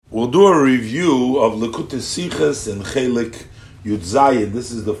We'll do a review of Likutei Sichas and Chelek Yud Zayin.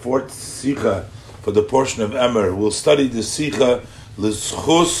 This is the fourth sicha for the portion of Emor. We'll study the sicha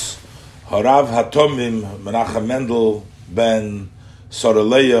L'Zchus Harav Hatomim Menachem Mendel ben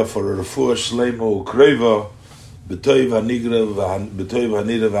Soraleya for a refuah shleima ukreva b'toiv hanira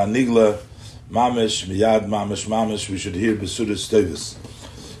v'hanigla mamish miyad mamish. We should hear Besudas Tevis.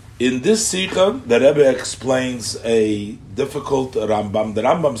 In this sicha, the Rebbe explains a difficult Rambam. The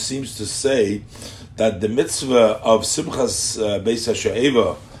Rambam seems to say that the mitzvah of Simchas Beis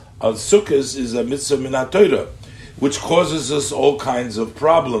Hashoeiva on Sukkos is a mitzvah min HaTorah, which causes us all kinds of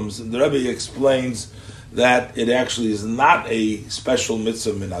problems. And the Rebbe explains that it actually is not a special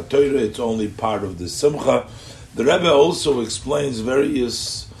mitzvah min HaTorah, it's only part of the Simcha. The Rebbe also explains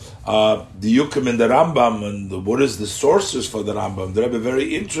various diyukim in the Rambam and what is the sources for the Rambam. The Rebbe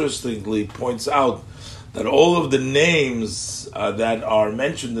very interestingly points out that all of the names that are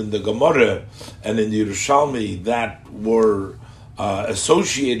mentioned in the Gemara and in the Yerushalmi that were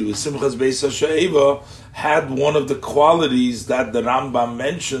associated with Simchas Beis Hashoeiva had one of the qualities that the Rambam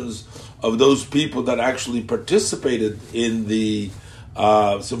mentions of those people that actually participated in the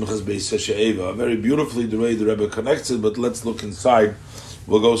Simchas Beis Hashoeiva. Very beautifully the way the Rebbe connects it, but let's look inside.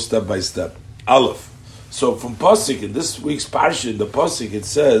 We'll go step by step. Aleph. So from Pasuk, in this week's Parsha, in the Pasuk, it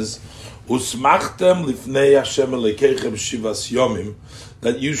says, Usmachtem lifnei Hashem elekeichem shivas yomim,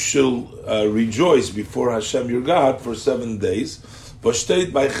 that you shall rejoice before Hashem your God for 7 days.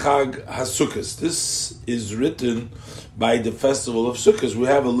 V'shteit by Chag HaSukkos. This is written by the festival of Sukkos. We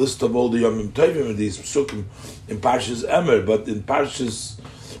have a list of all the Yomim Tovim in these Sukkim in Parshas Emor, but in Parshas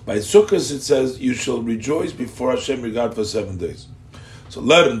by Sukkos it says, you shall rejoice before Hashem your God for 7 days. So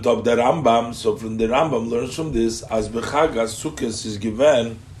learn top the Rambam. So from the Rambam learns from this, as b'Chag HaSukkos is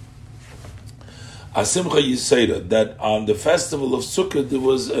given a Simcha Yisera, that on the festival of Sukkot there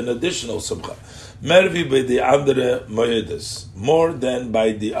was an additional Simcha. Mervi by the andere Moedes, more than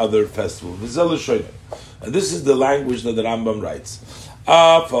by the other festival. And this is the language that the Rambam writes.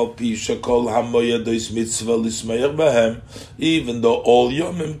 Even though all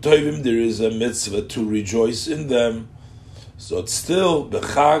Yomim Tovim there is a mitzvah to rejoice in them, so it's still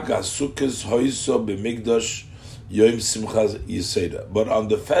b'Chag HaSukkos hoiso b'mikdash Yom Simchas Yisera. But on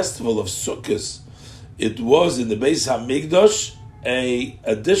the festival of Sukkos, it was in the Beis HaMikdash a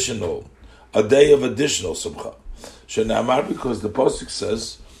day of additional Simcha. Shenamar, because the Pasuk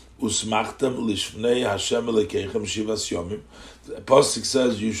says, Usmachtem lishvnei Hashem elekeichem shivas yomim. The Pasuk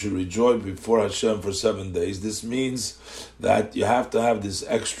says you should rejoice before Hashem for 7 days. This means that you have to have this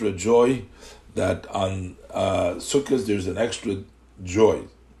extra joy, that on Sukkot there's an extra joy.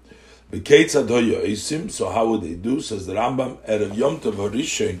 So how would they do? Says the Rambam, Erev Yom Tov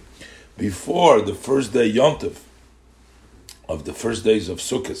HaRishon, before the first day Yom Tov of the first days of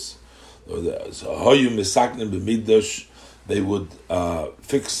Sukkot, they would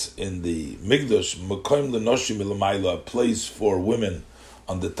fix in the Mikdash a place for women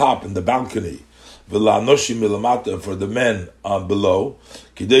on the top in the balcony, for the men below,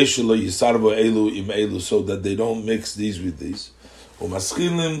 so that they don't mix these with these.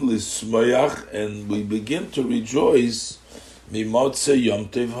 And we begin to rejoice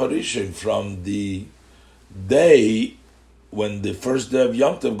from the day when the first day of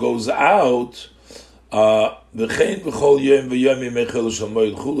Yom Tov goes out, and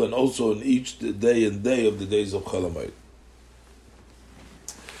also in each day and day of the days of Chol HaMoed.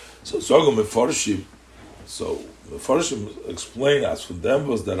 So Mefarshim explain us, from them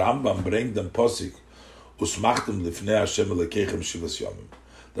was the Rambam bring them Posik, Usmachtem lifnei Hashem elekeichem shivas yomim.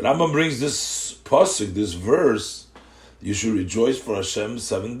 The Rambam brings this Posik, this verse, you should rejoice for Hashem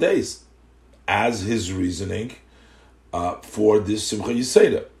 7 days, as his reasoning for this Simcha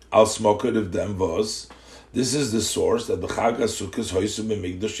Yisera. Al Smoked of them was, this is the source, that b'Chag HaSukkos hoisu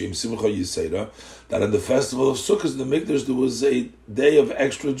b'mikdash Simcha Yisera, that on the festival of Sukkot in the Mikdash there was a day of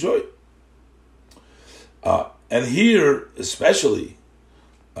extra joy. And here, especially,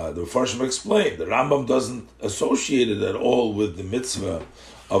 the Mefarshim explained, the Rambam doesn't associate it at all with the mitzvah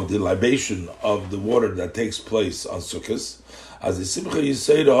of the libation of the water that takes place on Sukkot. As the Simcha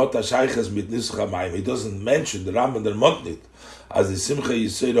Yisera hot hashayches mit nisach hamayim, he doesn't mention the Rambam der Montnit. As the Simcha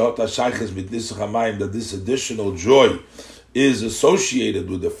Yisera hot hashayches mit nisach hamayim, that this additional joy is associated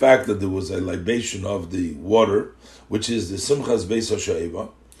with the fact that there was a libation of the water, which is the Simchas Beis Hashoeiva.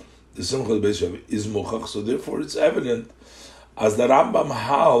 The Simchas Beis Hashoeiva is muchach, so therefore it's evident, as the Rambam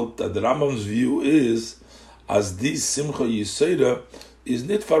halt, that the Rambam's view is, as this Simcha Yisera is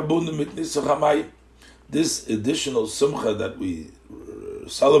nit verbunden mit nisach hamayim. This additional simcha that we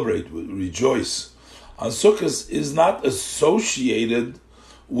celebrate, we rejoice on Sukkot, is not associated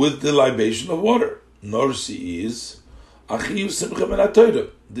with the libation of water. Norsi is Achiv Simcha min HaTorah.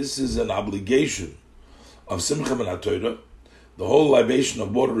 This is an obligation of Simcha min HaTorah. The whole libation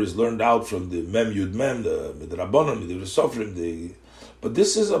of water is learned out from the Mem Yud Mem, the Midrabanon, the Sofrim, but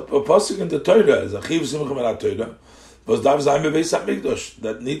this is a pasuk in the Torah, as Achiv Simcha min HaTorah, was Dav Zayin Beis HaMikdash,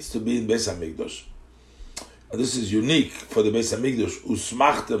 that needs to be in Beis HaMikdash. And this is unique for the Beis HaMikdash.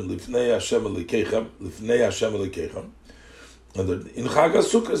 Usmachtem lifnei Hashem Elokeichem, lifnei Hashem Elokeichem. And in Chag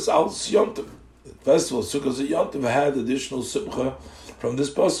HaSukkos al Yontiv, the festival of Sukkot Yontiv had additional simcha from this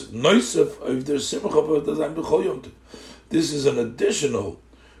pasuk. Noisef of their simcha for the Zayin B'chol Yontiv. This is an additional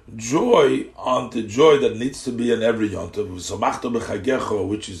joy on the joy that needs to be in every Yontiv. Samachta b'chagecha,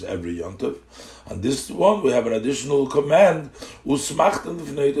 which is every Yontiv. And this one, we have an additional command, usmachtem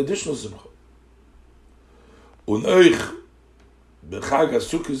lifnei, additional simcha. Unoich b'chag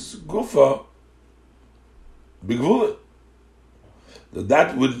HaSukkos gufa b'gvulet.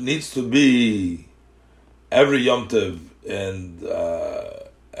 That would needs to be every Yom Tov and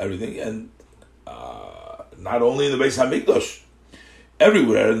everything, and not only in the Beis HaMikdash,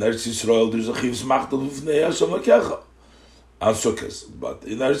 everywhere in Eretz Yisrael there's a Chiv Smachtel V'fnei Hashem L'kecha on Sukkot, but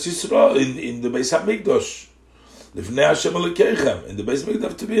in Eretz Yisrael, in the Beis HaMikdash, L'fnei Hashem L'kechem, in the Beis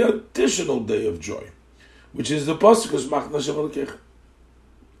HaMikdash, to be an additional day of joy, which is the pasuk Smachtel Hashem L'kechem.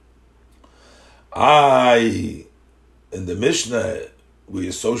 In the Mishnah, we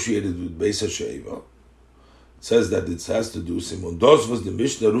associated with Beis Hashoeiva. It says that it has to do, Simon Dos was the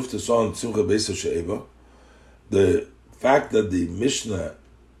Mishnah ruft us on Simcha Beis Hashoeiva. The fact that the Mishnah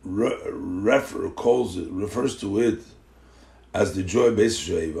refers to it as the joy Beis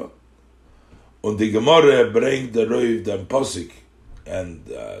Hashoeiva, and the Gemara bring the Roiv dan Posik, and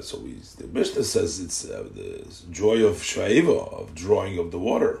the Mishnah says it's the joy of Shoeiva, of drawing of the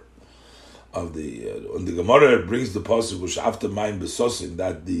water. On the Gemara brings the pasuk which after mine besosin,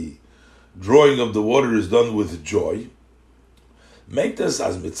 that the drawing of the water is done with joy. Make this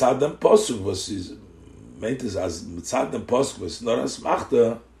as mitzadam pasuk was not as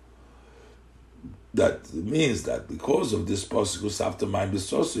machta. That means that because of this pasuk was after mine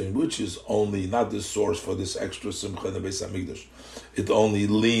besosin, which is only not the source for this extra simcha in the Beis Hamikdash, it only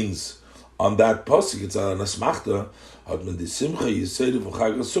leans on that pasuk. It's an asmachta. The simcha Yisrael for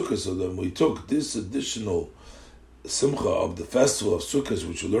Chag HaSukkos. So then we took this additional simcha of the festival of Sukkot,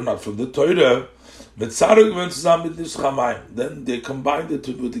 which we learn out from the Torah. Then they combined it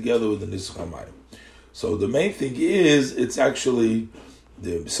to put together with the Nisach Hamayim. So the main thing is it's actually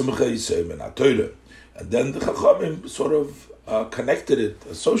the simcha Yisrael and Torah, and then the Chachamim sort of connected it,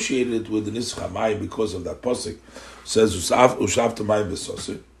 associated it with the Nisach Hamayim because of that pasuk. Says Ushavta Mayim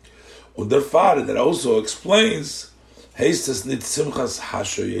B'Sosir. And their father that also explains. Heistas nit Simchas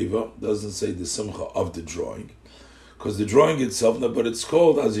Hashoeiva, doesn't say the Simcha of the drawing, because the drawing itself, but it's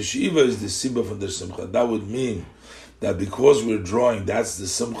called as Hashoeiva is the Simcha from the Simcha. That would mean that because we're drawing, that's the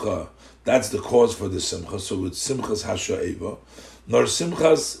Simcha, that's the cause for the Simcha. So it's Simchas Hashoeiva, nor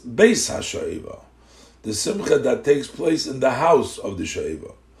Simchas Beis Hashoeiva, the Simcha that takes place in the house of the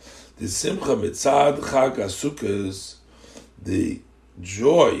Shoeiva. The Simcha Mitzad Chag HaSukkos, the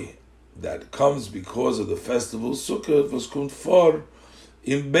joy that comes because of the festival Sukkot was for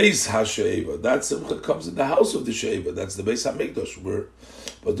in Beis Hashoeiva. That simcha comes in the house of the Shoeiva. That's the Beis Hamikdash.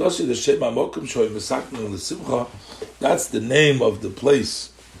 But also the Shem HaMokim Shoim Mesaknin the Simcha. That's the name of the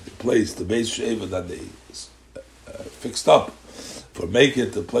place, the Beis Shoeiva that they fixed up for make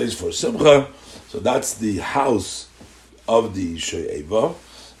it the place for Simcha. So that's the house of the Shoeiva.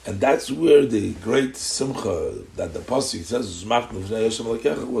 And that's where the great simcha that the pasuk says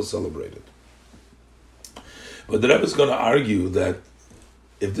was celebrated. But the Rebbe is going to argue that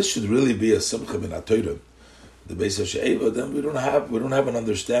if this should really be a simcha min HaTorah, the Beis Hashoeiva, then we don't have an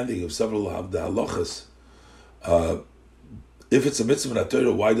understanding of several of the halachas. If it's a mitzvah min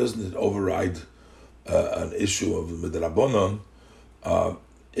HaTorah, why doesn't it override an issue of midrabanon?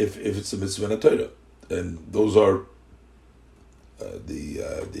 If it's a mitzvah min HaTorah, and those are.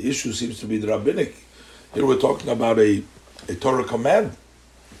 The issue seems to be the rabbinic. Here we're talking about a Torah command,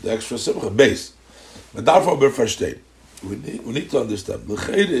 the extra simcha base. But therefore, we need to understand.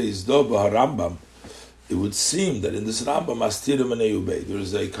 It would seem that in this Rambam, there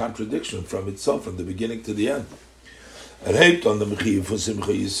is a contradiction from itself, from the beginning to the end.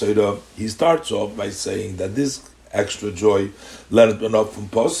 He starts off by saying that this extra joy, learned enough from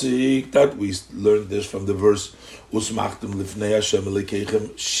Posik, that we learned this from the verse Usmachtem lifnei Hashem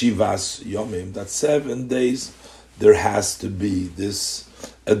Elokeichem Shivas Yomim, that 7 days there has to be this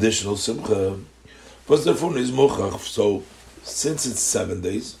additional simcha. So since it's 7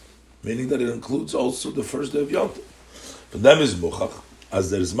 days, meaning that it includes also the first day of Yom Tov, for them is muchach. as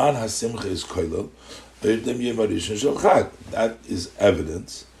der Zman HaSimcha is koilel, that is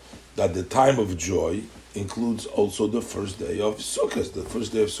evidence that the time of joy includes also the first day of Sukkot. The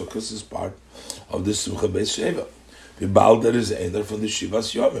first day of Sukkot is part of the Simcha Beis Sheva. There is einer from the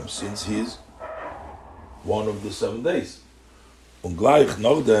Shivas Yomim, since he is one of the 7 days. Und gleich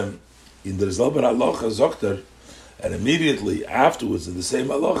noch dem, in der selben Halacha sagt and immediately afterwards in the same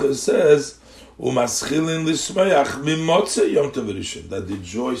Halacha it says, Umaschilin l'smeach mimotze Yom Tov Rishon, that the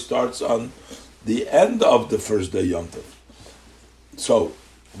joy starts on the end of the first day Yom Tov. So,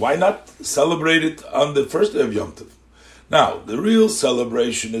 why not celebrate it on the first day of Yom Tov? Now, the real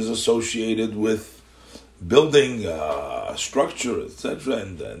celebration is associated with building structure, etc.,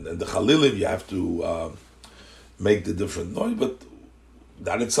 and the Chalilim, you have to make the different noise, but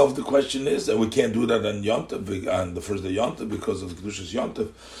that itself, the question is, and we can't do that on Yom Tov, on the first day Yom Tov, because of Kedushas Yom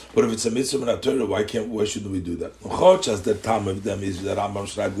Tov. But if it's a mitzvah in Torah, why shouldn't we do that? As the time of them is the Rambam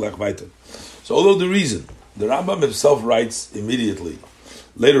schreibt gleich weiter. So, although the reason, the Rambam himself writes immediately,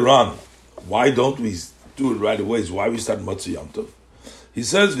 later on, why don't we do it right away? Is why we start Motzei Yom Tov. He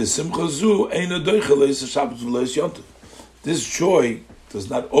says, "V'simcha zu eina doicha leis Shabbat v'leis Yom Tov." This joy does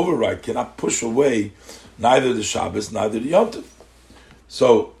not override, cannot push away neither the Shabbos, neither the Yom Tov.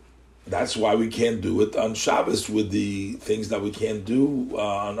 So that's why we can't do it on Shabbos with the things that we can't do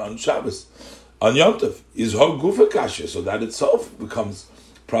on Shabbos. On Yom Tov is ho gufa kasha, so that itself becomes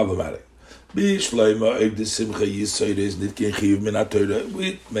problematic. It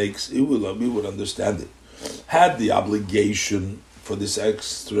would understand it. Had the obligation for this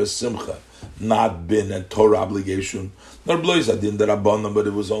extra simcha not been a Torah obligation, nor blois adin the rabbanon, but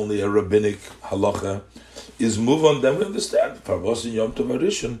it was only a rabbinic halacha, is move on, then we understand. For was in Yom Tov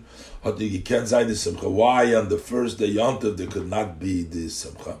Rishon, you can't say the simcha. Why on the first day Yom Tov there could not be the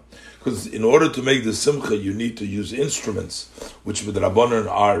simcha? Because in order to make the simcha, you need to use instruments, which with Rabbanan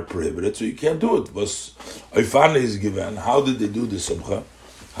are prohibited, so you can't do it. Was Oifane is given. How did they do the simcha?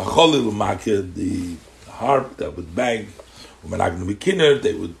 Hacholil makeh, the harp that would bang. Umenagnu b'kinner,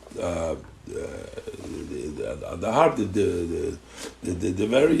 they would the harp, the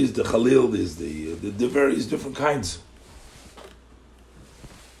various, the chalil, is the various different kinds.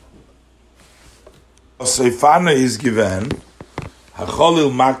 Seifana is given. Hacholil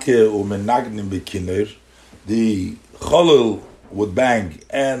makeh umenagnim b'kinner. The chalil would bang,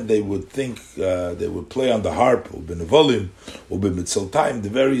 and they would think they would play on the harp, or benevolim, or b'mitzaltaim, the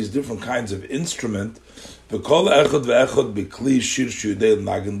various different kinds of instrument. And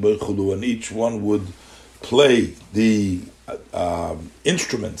each one would play the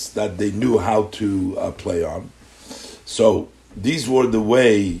instruments that they knew how to play on. So these were the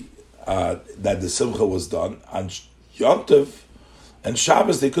way that the simcha was done. On Yom Tov and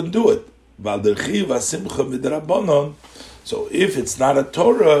Shabbos they couldn't do it. So if it's not a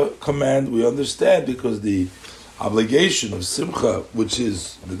Torah command, we understand, because the obligation of simcha, which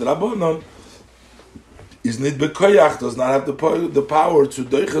is midrabanon, is nit bekoyach, does not have the power to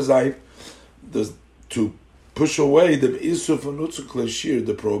doichazai, to push away the isuf and nutzuk,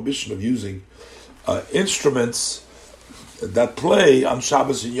 the prohibition of using instruments that play on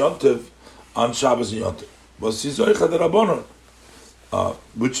Shabbos and Yom Tov,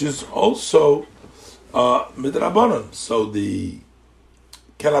 which is also midrabanon. So the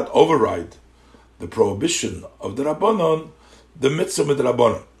cannot override the prohibition of the rabbanon, the mitzvah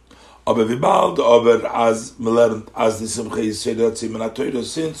midrabanon. Aber as the Simcha is said,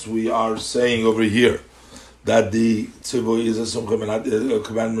 since we are saying over here that the tzivui is a Simcha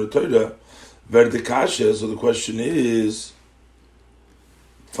commandment of Torah, where the kasha, so the question is,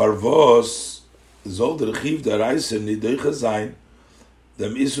 Farvos zol der Chiv der Reise nidoicha sein,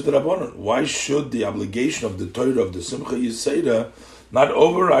 dem isu der Rabbanon. Why should the obligation of the Torah of the Simcha Yisera not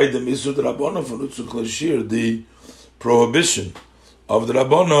override the isu der Rabbanon for Nutzuk Lashir, the prohibition of the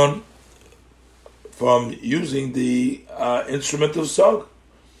Rabbanon from using the instrument of song?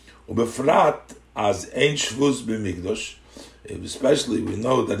 Ubefrat as ein shvus b'mikdosh, especially we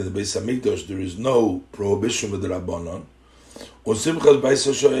know that in the Beis HaMikdash there is no prohibition with the Rabbanon. On Simchas Beis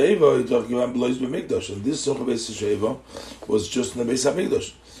Hashoeiva, you're talking about blois b'mikdosh, and this Simchas Beis Hashoeiva was just in the Beis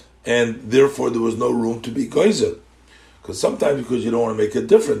HaMikdash, and therefore there was no room to be geyser. Because sometimes, because you don't want to make it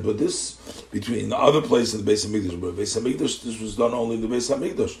different, but this, between the other place in the Beis HaMikdash, but Beis HaMikdash, this was done only in the Beis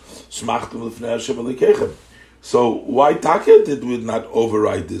HaMikdash. Smachtem l'fnei Hashem alikechem. So why Taka did we not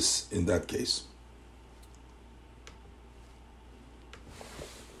override this in that case?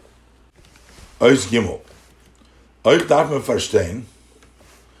 Ois Gimel. Euch darf man verstehen,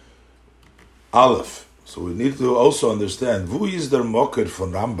 Aleph. So we need to also understand, who is der Mocker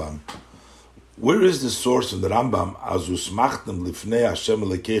von Rambam? Where is the source of the Rambam, Azus Machtem Lifnei Hashem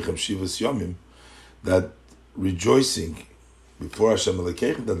Elekechem Shivas Yomim, that rejoicing before Hashem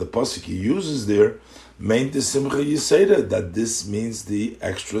Elekechem, that the pasuk he uses there, meant the Simcha Yisera, that this means the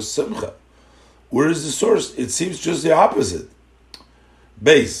extra Simcha. Where is the source? It seems just the opposite.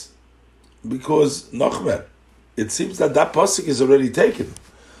 Beis. Because Nochmer, it seems that pasuk is already taken.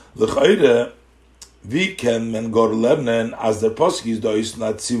 L'chayre, we can men go lernen as the pasuk is dois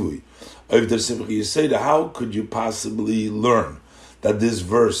not tzivui. If the Simcha Yisera, how could you possibly learn that this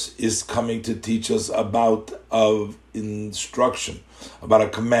verse is coming to teach us about of instruction, about a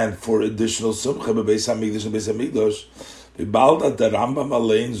command for additional Simcha Beis Hamikdash and Beis Hamikdash? Bald that the Rambam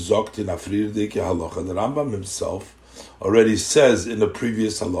Alein zogt in Afrirdike Halacha. The Rambam himself already says in the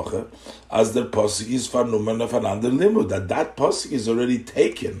previous halacha, as the pasuk is farnuman of another limud, that pasuk is already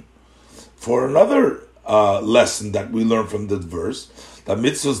taken for another lesson that we learn from that verse. That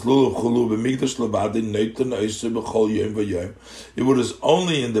mitzvahs lulav chulu b'mikdash lebadin neitan oisur b'chol yom v'yom. It was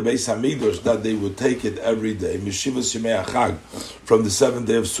only in the Beis Hamikdash that they would take it every day. Mishivas yemei achag, from the 7th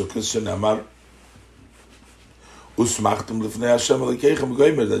day of Sukkot, shenamar usmachtem lifnei Hashem Elekechem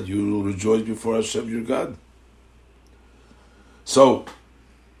goymer, that you will rejoice before Hashem your God. So,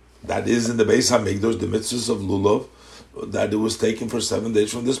 that is in the Beis Hamikdash, the mitzvahs of lulav, that it was taken for 7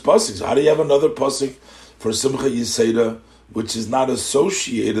 days from this pasuk. So how do you have another pasuk for Simcha Yisera, which is not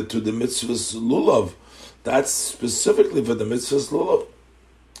associated to the mitzvahs lulav? That's specifically for the mitzvahs lulav.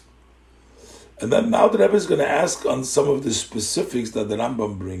 And then now the Rebbe is going to ask on some of the specifics that the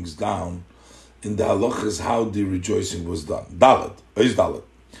Rambam brings down in the halachas, how the rejoicing was done. Dalet, is Dalet.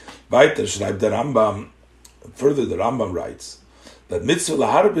 Weiter schreibt der Rambam, further the Rambam writes, that mitzvah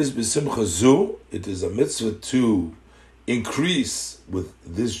laharbis b'simcha zu, it is a mitzvah to increase with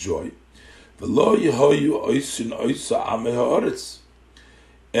this joy. V'lo yehoyu oisin oisa amei ha'oretz.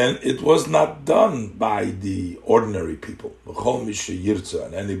 And it was not done by the ordinary people, v'chol mishe yirtza,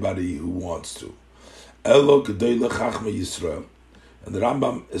 and anybody who wants to. Elo gedei lechachme Yisrael. And the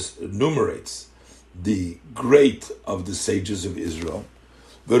Rambam enumerates the great of the sages of Israel,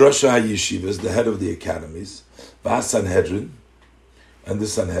 v'rosha ha'yeshivas, the head of the academies, v'hasanhedrin, and the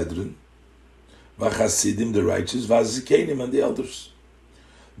Sanhedrin, v'chasidim, the righteous, v'azikenim, and the elders,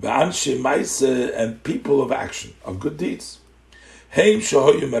 v'anshe maise, and people of action, of good deeds. Heim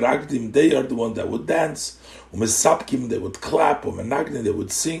shahoyu meragdim, they are the one that would dance, umesapkim, they would clap, umenagdim, they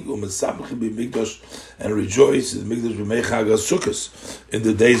would sing, umesamchim b'mikdash, and rejoice in the mikdash b'meichag Sukkos, in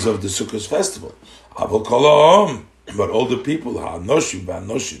the days of the Sukkos festival. Avol kol ha'om, but all the people, ha'anoshim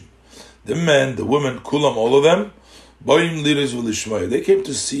v'anoshim, the men, the women, kulam, all of them, they came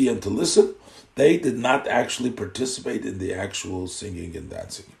to see and to listen. They did not actually participate in the actual singing and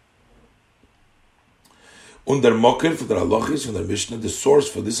dancing. Under Moker for the halachis from the Mishnah, the source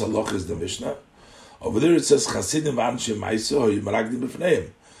for this halach is the Mishnah. Over there it says Chasidim v'anshe ma'aseh hoyu meragdim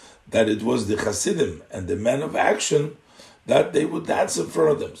b'fneim, that it was the Chasidim and the men of action that they would dance in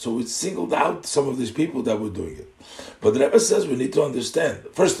front of them. So it singled out some of these people that were doing it. But the Rebbe says we need to understand,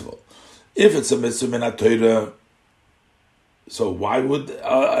 first of all, if it's a mitzvah min ha-Torah, so why would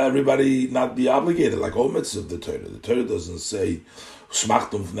everybody not be obligated, like all mitzvahs of the Torah? The Torah doesn't say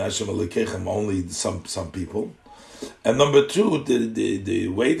Shmachtum v'nei Hashem Elekechem, only some people. And number two, the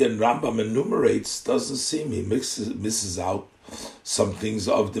way that Rambam enumerates doesn't seem, he misses out some things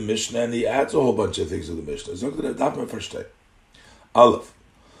of the Mishnah, and he adds a whole bunch of things of the Mishnah. So that's my first take. Aleph,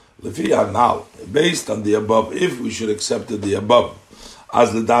 Lefi Hanal, based on the above, if we should accept the above,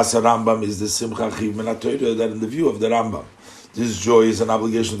 as the Dasa Rambam is the Simcha Chiv min ha-Torah, that in the view of the Rambam, this joy is an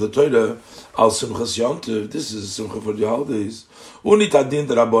obligation of the Torah. Al Simchas Yontiv, this is a Simcha for the holidays.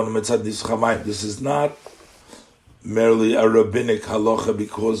 This is not merely a rabbinic halacha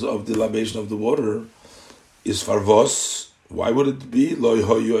because of the libation of the water. Is farvos. Why would it be? Why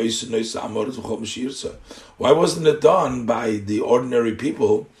wasn't it done by the ordinary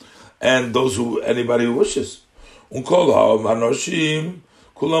people and anybody who wishes? And all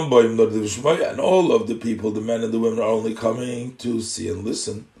of the people, the men and the women, are only coming to see and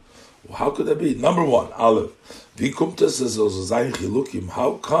listen. Well, how could that be? Number one, Aleph.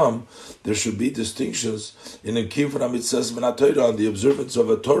 How come there should be distinctions in on the observance of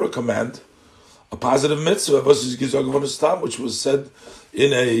a Torah command, a positive mitzvah, which was said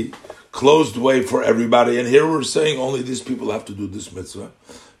in a closed way for everybody, and here we're saying only these people have to do this mitzvah.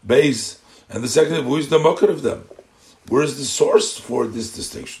 Beis, and the second, who is the mocker of them? Where is the source for this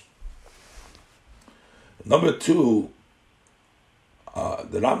distinction? Number two,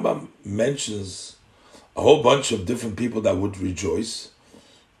 the Rambam mentions a whole bunch of different people that would rejoice,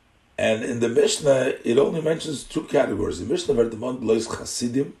 and in the Mishnah it only mentions two categories. The Mishnah Verdemont blows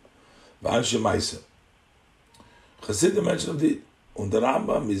Chasidim v'anshe Maisa. Chassidim mention of the, and the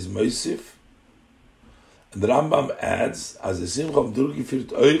Rambam is Moisif, and the Rambam adds, as the Simcha of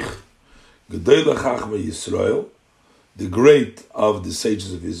durchgeführt euch, Gedele Chachma Yisrael, the great of the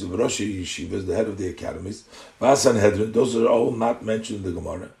sages of Israel, Rosh Yeshivas, the head of the academies, Vasan Hedron, those are all not mentioned in the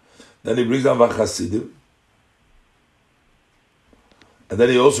Gemara. Then he brings down Vachasidim, and then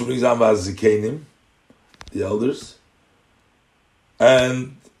he also brings down Vazikenim, the elders,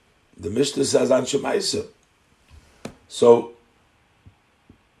 and the Mishnah says Anshe Maisa. So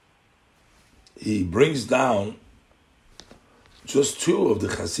he brings down just two of the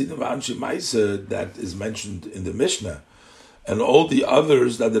Chasidim Anshe Maisa that is mentioned in the Mishnah, and all the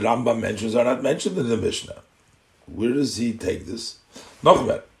others that the Rambam mentions are not mentioned in the Mishnah. Where does he take this?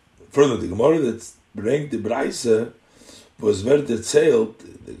 Nochmer. Further, the Gemara that brings the Beis was where erzählt.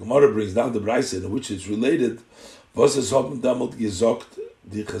 The Gemara brings down the Beis in which it's related. Was es haben damals gesagt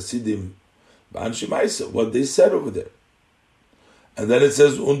die Chasidim Anshe Maisa, what they said over there, and then it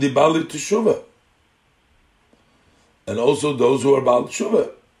says undi bali teshuva. And also those who are Baal Tshuva.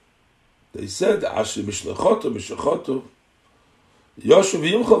 They said, Asher Mishlechotu, Mishechotu, Yoshu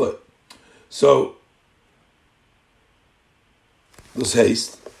V'yimchalei. So, this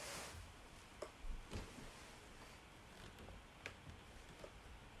haste.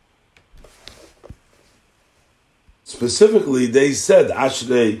 Specifically, they said,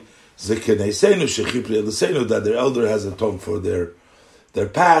 Ashrei Zekeneisenu, Shechipri Elisenu, that their elder has atoned for their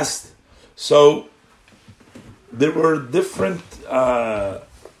past. So, there were different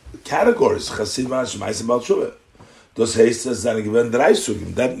categories. Chasidim Anshe Maisa Baal Tshuva. Das heißt, es sind gewähnt 3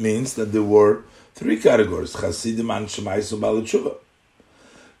 Sugim. That means that there were 3 categories. Chasidim Anshe Maisa Baal Tshuva.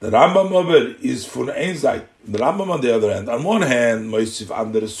 The Rambam over is von ein Seite. The Rambam on the other hand, on one hand, Moisif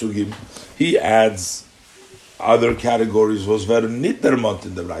andere Sugim, he adds other categories was very nicht der Mont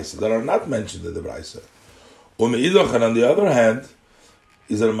in the Beis that are not mentioned in the Beis. And on the other hand,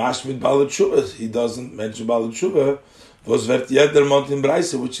 is a mashmid Baal Tshuva. He doesn't mention Baal Tshuva. Was wird jeder Mont in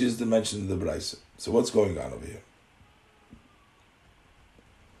Beis, which is the mention in the Beis. So what's going on over here?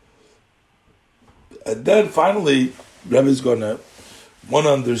 And then finally, Rebbe is going to want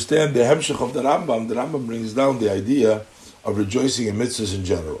to understand the hemshech of the Rambam. The Rambam brings down the idea of rejoicing in mitzvahs in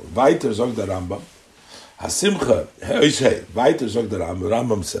general. Weiter sagt der Rambam, Hasimcha, weiter sagt der Rambam,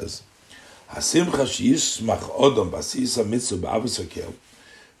 Rambam says, Hasimcha sheyismach odom basisa mitzvah ba'avos hakel.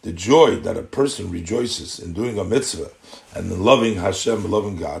 The joy that a person rejoices in doing a mitzvah and in loving Hashem,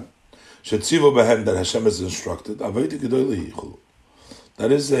 loving God, shetzivo behen, that Hashem has instructed, avayte gedolei yichulu.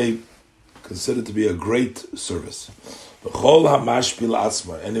 That is considered to be a great service. V'chol hamashpil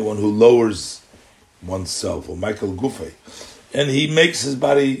atzma, anyone who lowers oneself, or Michael Gufay, and he makes his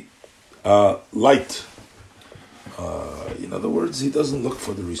body light. In other words, he doesn't look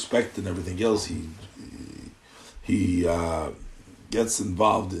for the respect and everything else. He gets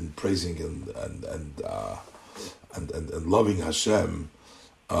involved in praising and loving Hashem.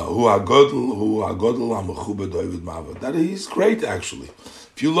 That he's great, actually.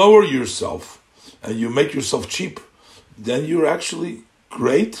 If you lower yourself and you make yourself cheap, then you're actually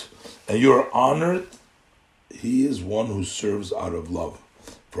great and you're honored. He is one who serves out of love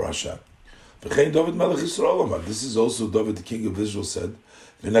for Hashem. This is also David, the king of Israel, said,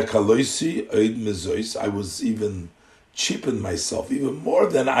 I was even cheapened myself, even more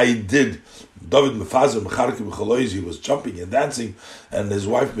than I did. David he was jumping and dancing, and his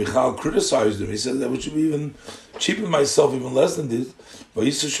wife Michal criticized him. He said that I should even cheapen myself even less than this.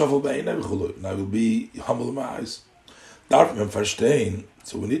 And I will be humble in my eyes.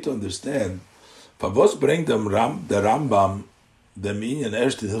 So we need to understand, the Rambam, the Minyan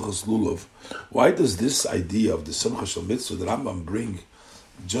Erst in Hilchos Lulav, why does this idea of the Simcha Shel Mitzvah, the Rambam, bring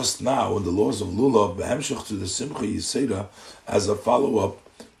just now in the laws of Lulav, behemshech to the Simcha Yisera, as a follow-up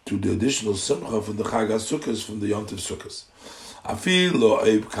to the additional Simcha from the Chag HaSukkos, from the Yom Tov Sukkos. Afil lo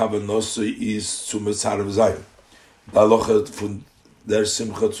eib kavanosoi is zu Mitzarav Zayim. The halacha from their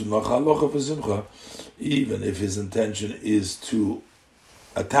Simcha to noch halacha for Simcha, even if his intention is to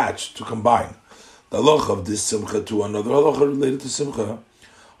attach, to combine the halacha of this Simcha to another halacha related to Simcha,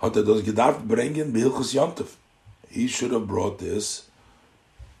 hat das gedarft bringen b'Hilchos Yom Tov. He should have brought this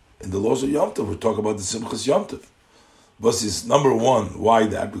in the laws of Yom Tov. We talk about the Simchas Yom Tov. But is number one, why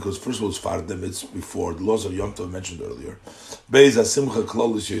that? Because first of all, it's Fardem, it's before the laws of Yom Tov mentioned earlier. Beis Simcha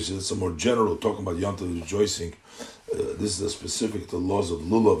Klolish, it's a more general talking about Yom Tov rejoicing. This is a specific to the laws of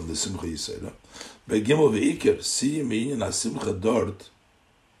Lulav and the Simcha Yisera. Bei Gimel ve'Iker, see me in a Simcha dort.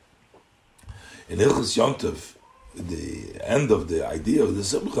 In Hilchos Yom Tov, the end of the idea of the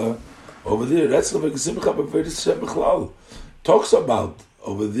Simcha over there, that's like Simcha b'Vedas Shem B'Chlal, talks about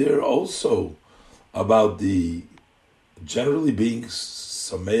over there also about the generally being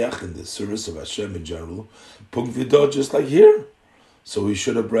sameach in the service of Hashem in general, punkt vidah, just like here. So we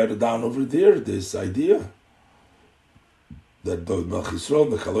should have brought it down over there, this idea that the Melch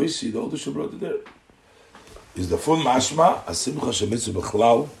Yisrael, the Chaloisi, the older should brought it there. Is the full mashma a simcha shemitzvah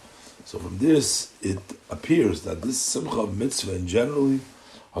b'chlal? So from this it appears that this simcha of mitzvah in generally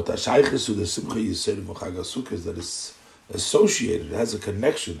hat a shaychus to the simcha yisrael of Chag HaSukkos, that is associated, it has a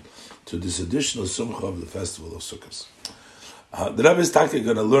connection to this additional simcha of the festival of Sukkot. The Rebbe is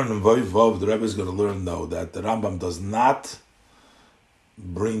going to learn in Vov, the Rebbe is going to learn now that the Rambam does not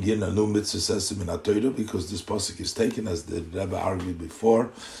bring in a new mitzvah sesim in HaTorah, because this pasuk is taken, as the Rebbe argued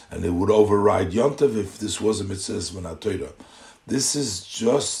before, and it would override Yontav if this was a mitzvah sesim in HaTorah. This is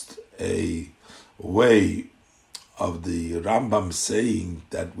just a way of the Rambam saying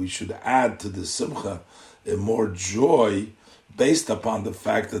that we should add to the simcha a more joy based upon the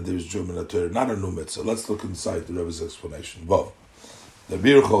fact that there is joy in HaTorah, not a new mitzvah. Let's look inside the Rebbe's explanation. Vav, the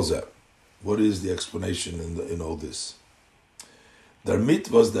Bir Cholzeh. What is the explanation in all this? Der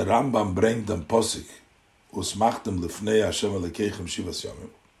was the Rambam bringt dem Posik, usmachtem lifnei Hashem Elokeichem shivas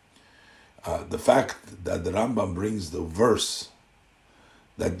yomim. The fact that the Rambam brings the verse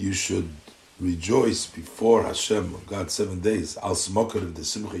that you should rejoice before Hashem, God 7 days, al smoker of the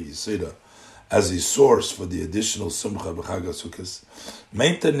Simcha Yisera, as a source for the additional Simcha b'Chag HaSukkos,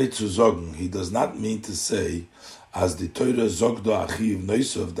 meint nicht zu sagen, he does not mean to say, as the Torah zogdo achiv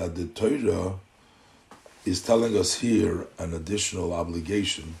noisov, that the Torah is telling us here an additional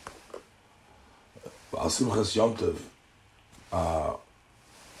obligation. Al Simchas Yom Tov,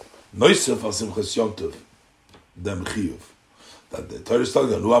 Noisef Al Simchas Yom Tov, Dem Chiyuv. That the Torah is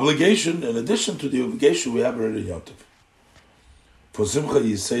telling us a new obligation in addition to the obligation we have already in Yom Tov. For Simcha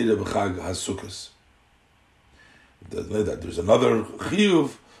Yisera B'Chag HaSukkos. That there's another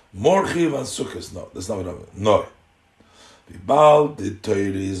Chiyuv, more Chiyuv on Sukkos. No, that's not what I mean. No. The Torah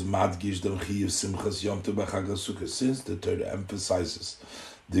is madgish dem chiyuv simchas yom tov b'chag HaSukkos. Since the Torah emphasizes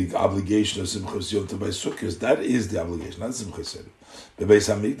the obligation of simchas yom tov by Sukkos, that is the obligation, not simchas yom. Beis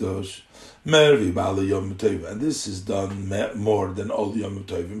Hamikdash, mer v'bal yom tov, and this is done more than all yom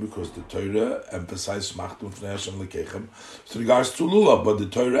tovim, because the Torah emphasized smachtum fnei Hashem lekechem with regards to lulav, but the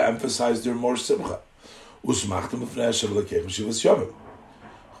Torah emphasized there more simcha. Usmachtum fnei Hashem lekechem shivas yomim.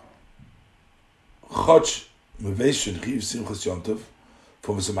 Chotch. Although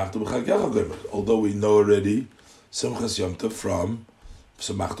we know already Simchas Yom Tov from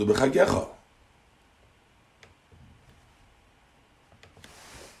Samachtu B'Chagecha.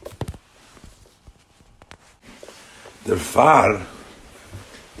 The far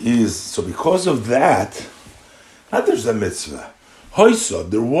is, so because of that, not there's a mitzvah. Hoysa,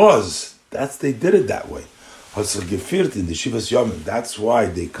 there was, they did it that way. Hoysa gefirt in the Shivas Yomim, that's why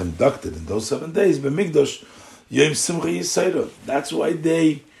they conducted in those 7 days, B'Migdosh, Yom Simcha Yisera. That's why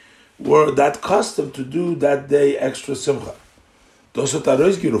they were that custom to do that day extra Simcha.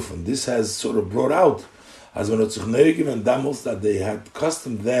 This has sort of brought out as when it's and Damals that they had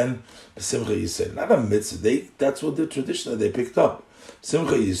custom then Simcha Yisera. Not a mitzvah. That's what the tradition that they picked up.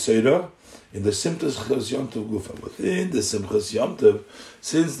 Simcha Yisera in the Simchas Yom Tov Gufa. Within the Simchas Yom Tov,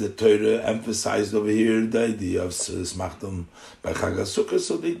 since the Torah emphasized over here the idea of Smachtum by Chag HaSukkos,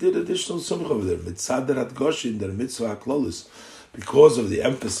 so they did additional Simcha over there. Mitzad Rat Goshi in their Mitzvah HaKlolis, because of the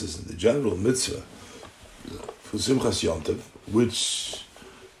emphasis in the general Mitzvah for Simchas Yom Tov, which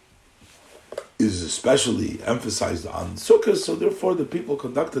is especially emphasized on Sukkot, so therefore the people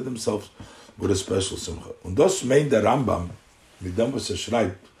conducted themselves with a special Simcha. Und das meint der Rambam, mit dem was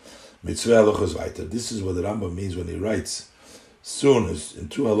schreibt, Mitzvah halachas weiter. This is what the Rambam means when he writes, soon as in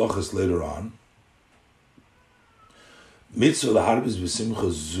 2 halachas later on, Mitzvah laharbis v'simcha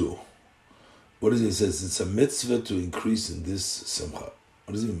zu. What does he say? It's a mitzvah to increase in this simcha.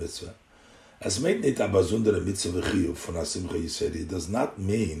 What does it mean, mitzvah? As meint nit abazundere mitzvah v'chiyuv von ha-simcha yiseri. It does not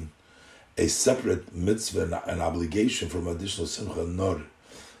mean a separate mitzvah, an obligation from additional simcha, nor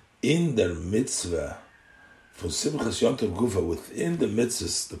in their mitzvah for Simchas Yom Tov Gufa, within the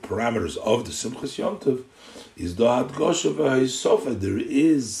mitzvahs, the parameters of the Simchas Yom Tov, is Dohat Gosha v'Hayisofa. There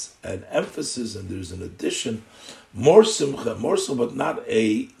is an emphasis and there is an addition, more Simcha, more so, but not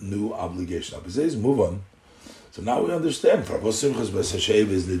a new obligation. Now, move on. So now we understand for what Simchas Beis Hashoeiva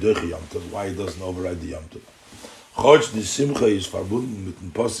is Nidochi Yom Tov, why it doesn't override the Yom Tov. Chodsh the Simcha is verbunden mit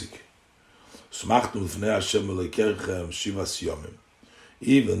dem Posik. Smachtum v'nei Hashem Elokeichem shivas yomim.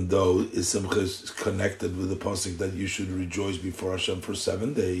 Even though Simcha is connected with the pasuk that you should rejoice before Hashem for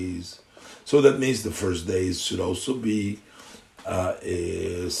 7 days, so that means the first days should also be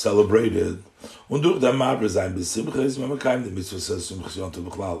is celebrated. And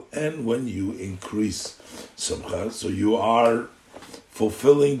when you increase Simcha, so you are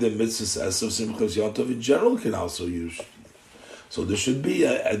fulfilling the mitzvahs of Simchas Yontiv in general can also use. So there should be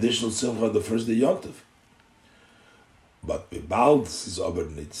an additional Simcha the first day Yontiv. But bald is aber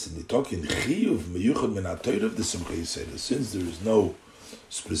nicht talking chiyuv meyuchad min ha'torah of the Simcha Yisera. Since there is no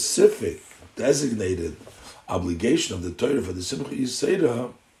specific designated obligation of the Torah for the Simcha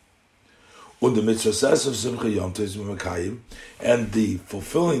Yisera, and the mitzvah of Simcha Yom Tov Mekayim, and the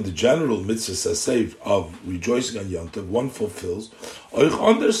fulfilling the general mitzvah of rejoicing on Yom Tov, one fulfills oich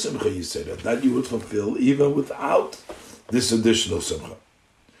under Simcha Yisera, that you would fulfill even without this additional Simcha.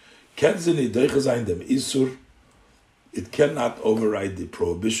 It cannot override the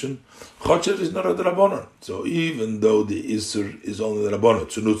prohibition. Chocher is not a drabonon. So even though the Isur is only the Rabbanon,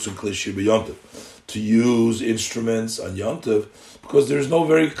 to use instruments on Yontiv, because there is no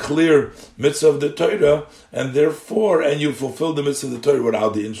very clear mitzvah of the Torah, and therefore, and you fulfill the mitzvah of the Torah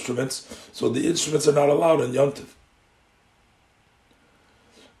without the instruments, so the instruments are not allowed on Yontiv.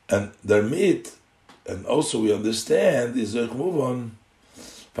 And their meat, and also we understand, is a move on.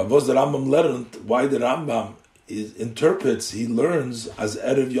 The Rambam learned why the Rambam interprets, he learns as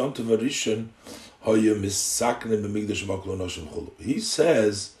Erev Yontiv Arishon, he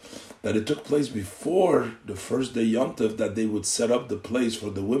says that it took place before the first day Yontiv, that they would set up the place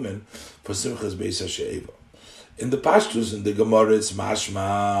for the women for Simchas Beis Hashoeiva. In the Pashtus, in the Gemara, it's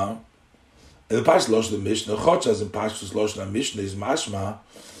mashma. In the Pashtus Losh the Mishnah, Chochas in Pashtus Losh the Mishnah is mashma.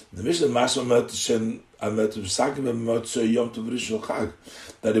 The Mishnah mashma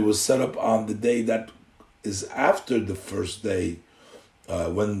that it was set up on the day that is after the first day.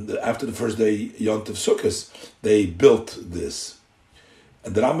 After the first day Yontiv Sukkos, they built this.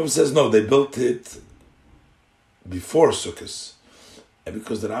 And the Rambam says, no, they built it before Sukkos. And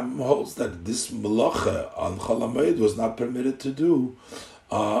because the Rambam holds that this melacha on Chol HaMoed was not permitted to do,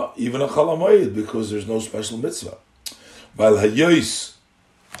 even on Chol HaMoed, because there's no special mitzvah. While Hayois,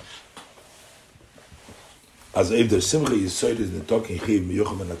 as if the Simcha Yisrael is in talking Chiv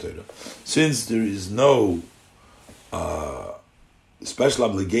Miyucham and HaTorah, since there is no special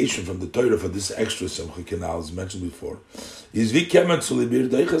obligation from the Torah for this extra Simcha Canal, as mentioned before, is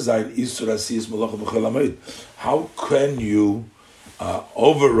how can you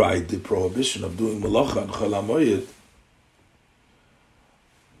override the prohibition of doing Malacha and Chol HaMoed?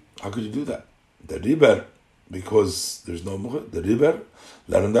 How could you do that? The Riber, because there's no Malacha, the Riber,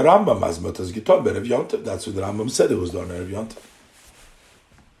 learn the Rambam, as much as Gitov, Erev Yontiv. That's what the Rambam said, it was done Erev Yontiv.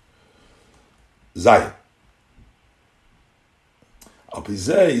 Zayin.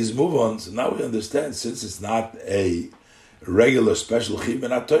 Apizeh is move on. So now we understand, since it's not a regular special chim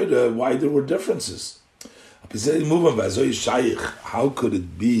and Torah, why there were differences. Apizeh move on. How could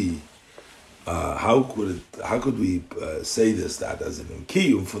it be? How could we say this? That as in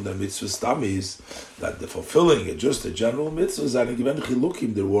kiyum from the mitzvah stamis, that the fulfilling just a general mitzvahs and given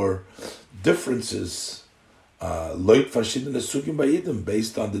chilukim, there were differences. Loit fashidim nesukim ba'idem,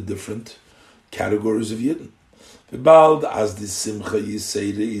 based on the different categories of yidden. As the Simcha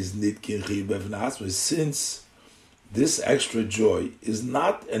Yisera is nitkin chiv bevnasma, since this extra joy is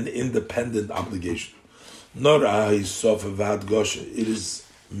not an independent obligation, nor it is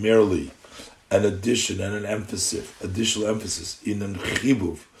merely an addition and an additional emphasis in an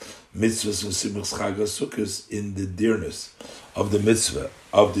chibuv mitzvahs of Simchas Chag HaSukkos, in the dearness of the mitzvah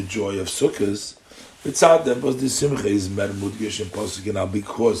of the joy of Sukkos. Without them, was the Simcha is mer mudgesh and posuk,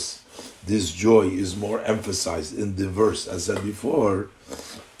 because this joy is more emphasized in the verse, as said before.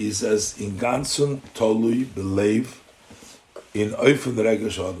 He says, in ganzun tolui belev in oifen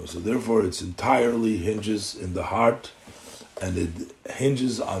regesh adam. So therefore it's entirely hinges in the heart, and it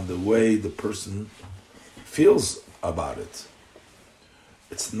hinges on the way the person feels about it.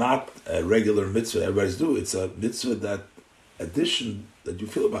 It's not a regular mitzvah everybody's do. It's a mitzvah that addition that you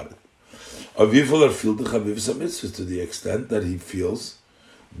feel about it. Avivul feel the chavivs mitzvah to the extent that he feels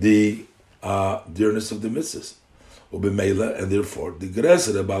the dearness of the mitzvahs, and therefore the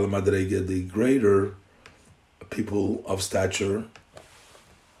greater bal madrege, the greater people of stature,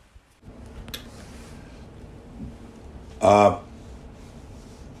 the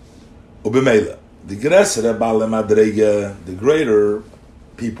greater bal madrege, the greater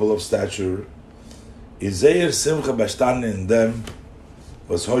people of stature, is zeir simcha bastan in them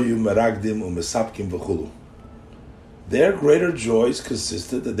was hoyu meragdim umesapkim v'chulu. Their greater joys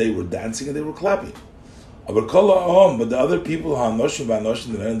consisted that they were dancing and they were clapping. Aber but the other people, Hanoshim,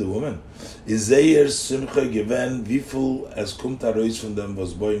 the man and the woman, is Zeir Simcha given Viful as Kumta Reis from them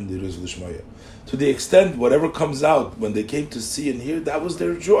was Boyim the Reis Lishmaya. To the extent whatever comes out when they came to see and hear, that was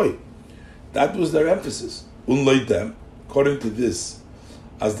their joy. That was their emphasis. Unloitem, according to this,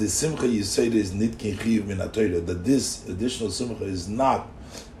 as the Simcha Yisayda is Nitkin Chiv Min HaTorah, that this additional Simcha is not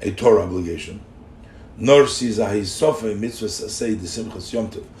a Torah obligation, nor sees a Hisofa mitzvah say the Simchas Yom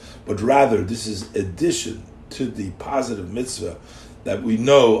Tov, but rather this is addition to the positive mitzvah that we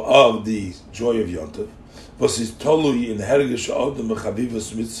know of the joy of Yom Tov. Was is tolui in hergish odem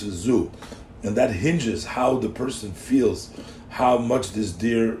chavivas mitzvah zu, and that hinges how the person feels, how much this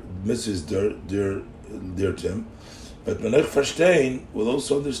dear mitzvah is dear to him. But Menach Verstehen will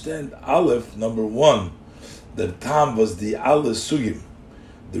also understand Aleph, number one, that Tam was the Aleph Sugim.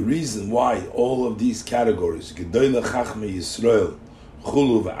 The reason why all of these categories, Gedoyle Chachme Yisrael,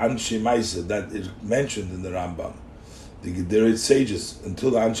 Chulu v'Anshe Maisa, that is mentioned in the Rambam, the Gederit sages,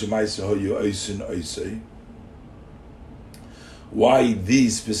 until the Anshe Maisa Hoyu Oisin Oisei. Why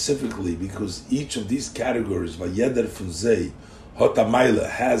these specifically? Because each of these categories, Vayeder Funzei, Hotamaila,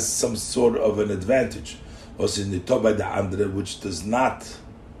 has some sort of an advantage, was in the Toba de Andre, which does not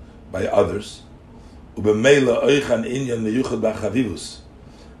by others. Ubemeila Oichan Inyan Meyuchad B'Chavivus.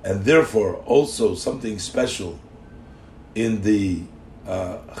 And therefore, also something special in the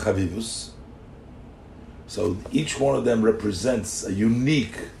Chavivus. So each one of them represents a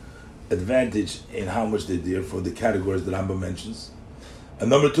unique advantage in how much they dear for the categories that Rambam mentions.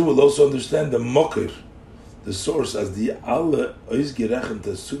 And number two, we'll also understand the Mokir, the source, as the Alle Oizgerechen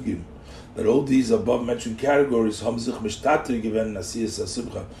Sugim, that all these above mentioned categories, Hamzich Mishtater given Nasiyas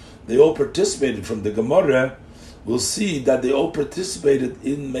Simcha, they all participated from the Gemara. We'll see that they all participated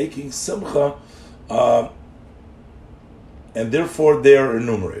in making Simcha, and therefore they are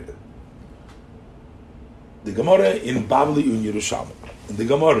enumerated. The Gemara in Babli and Yerushalmi, and the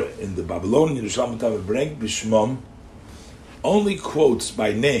Gemara in the Babylonian Yerushalmi Tav Brenk Bishmom only quotes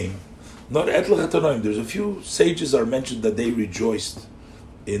by name, not Etlech Atanoim. There's a few sages are mentioned that they rejoiced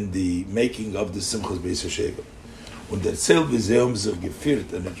in the making of the Simchas Beis Hashoeiva. Und erzählt wie sie sich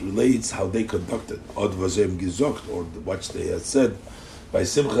geführt, and it relates how they conducted, od was gesagt, or what they had said, by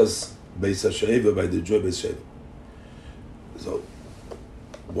Simchas Beis Hashoeiva, by the joy Beis Hashoeiva. So,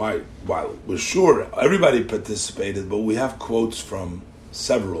 while we're sure everybody participated, but we have quotes from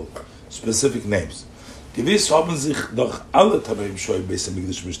several specific names. Gewiss haben sich doch alle Tanoim schon Beis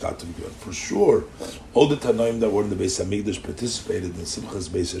HaMikdash bestattet gehört. For sure, all the Tanoim that were in the Beis HaMikdash participated in Simchas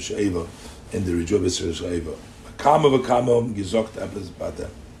Beis Hashoeiva, in the Rejoice Beis Hashoeiva.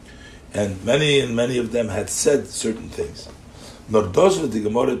 And many of them had said certain things. Nor does what the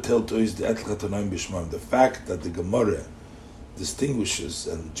Gemara tells us the fact that the Gemara distinguishes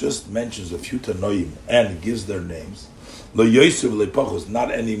and just mentions a few Tanoim and gives their names,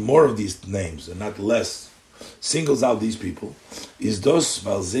 not any more of these names and not less, singles out these people, is dos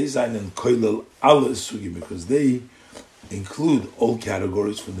and koilel alle sugi, because they include all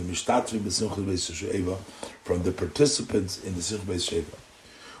categories from the Mishtatvim B'Simchas Beis Hashoeiva, from the participants in the Simchas Beis Hashoeiva.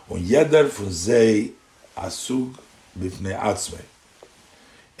 Und jeder von sie asug b'fnei atzmei.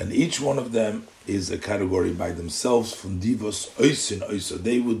 And each one of them is a category by themselves, from divos oisin oisa.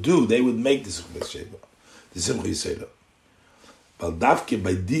 They would make the Simchas Beis Hashoeiva, the Simchas Yisrael. But davke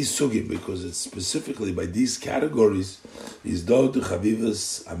by these sugim, because it's specifically by these categories, is do the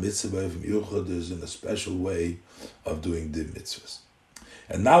chavivas a mitzvah from yuchad is in a special way of doing the mitzvahs.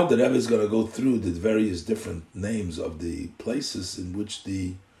 And now the Rebbe is going to go through the various different names of the places in which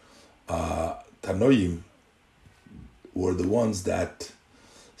the Tanoim were the ones that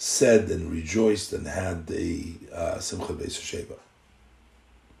said and rejoiced and had the Simcha Beis Hashoeiva.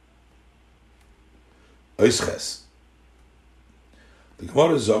 Oisches. The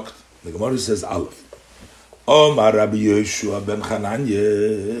Gemara says Aleph. Omar Rabbi Yeshua ben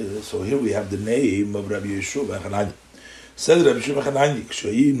Chananya. So here we have the name of Rabbi Yeshua ben Chananya. Said Rabbi Yeshua ben Chananya,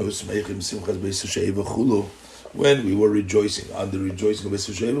 when we were rejoicing on the rejoicing of Beis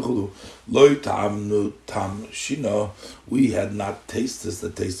Hashoeiva, Loi ta'amnu tam shino, we had not tasted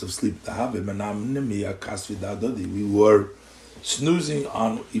the taste of sleep. We were snoozing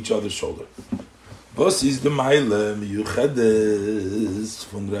on each other's shoulder. Was is the Meile Miyuchedes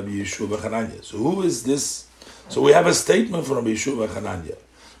from Rabbi Yeshua ben Chananya? So who is this? So we have a statement from Rabbi Yeshua ben Chananya,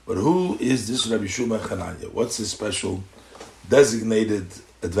 but who is this Rabbi Yeshua ben Chananya? What's his special designated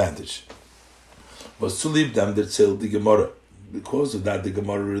advantage? Was to leave them that tell the Gemara. Because of that, the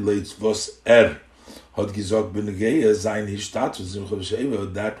Gemara relates was had gesagt benegea sein hishtatus in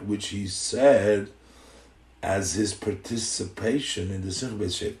Hashoeiva, that which he said as his participation in the Simchas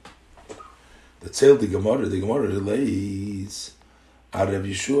Beis Hashoeiva. that sailed the Gemara relates, Rav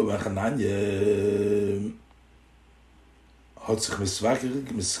Yeshua ben Chananya hat sich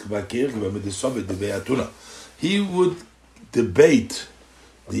misvakir mit the Soviet the Beatuna. He would debate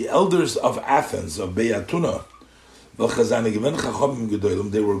the elders of Athens, of Beatuna.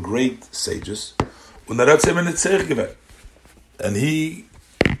 They were great sages. And he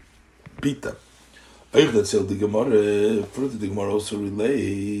beat them. The Gemara also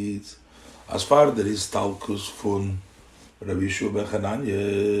relates, as far as there is Talkus from Rabbi Yeshua ben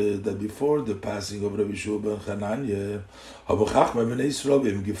Chananya, that before the passing of Rabbi Yeshua ben Chananya,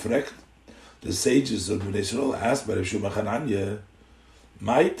 the sages of Bnei Israel asked by Rabbi Yeshua ben Chananya,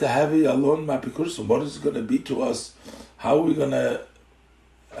 might have a alone mapikursum. What is it going to be to us? How are we going to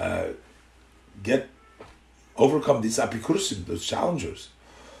overcome these apikursim, those challengers?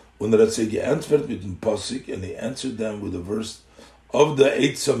 Und hat sie geantwortet mit dem Posik, and he answered them with a verse of the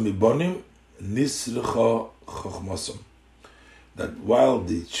Eitzam Mibonim Nisrecha Chochmasam. That while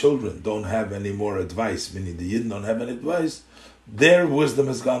the children don't have any more advice, meaning the Yidden don't have any advice, their wisdom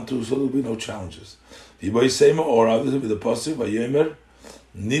has gone too, so there will be no challenges. Or obviously with the Posik, Vayomer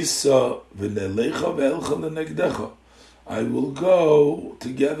Nisa v'nelecha ve'elcha l'negdecha. I will go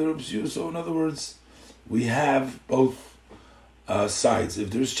together with you. So in other words, we have both sides. If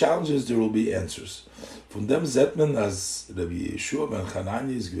there's challenges, there will be answers. From them Zetman as Rabbi Yeshua ben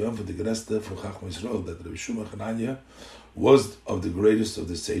Chananya is given for the Gresta for Chachma Israel, that Rabbi Yeshua ben Chananya was of the greatest of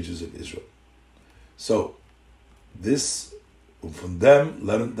the sages of Israel. So this, from them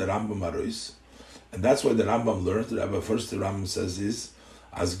learned the Rambam Arois, and that's why the Rambam learned. The first the Rambam says is,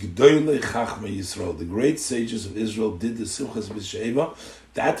 as G'doylei Chachma Yisrael, the great sages of Israel did the Simchas B'Sheva.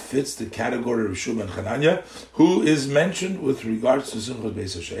 That fits the category of Yeshua ben Chananya, who is mentioned with regards to Simchas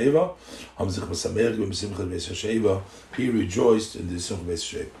B'Sheva. He rejoiced in the Simchas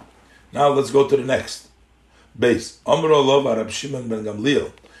B'Sheva. Now let's go to the next. Beis. Emor Olav Rab Shimon ben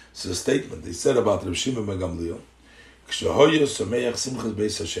Gamliel. It's a statement they said about Rab Shimon ben Gamliel.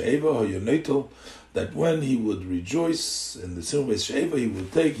 That when he would rejoice in the Simchas B'Sheva,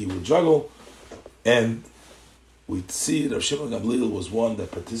 he would juggle, and we'd see Rav Shimon Gamliel was one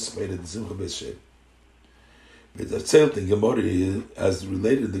that participated in the Simchas B'Sheva. But erzählt in Gemara, as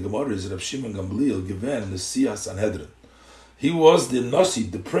related in the Gemara, is Rav Shimon Gamliel given the Sicha Sanhedrin. He was the Nasi,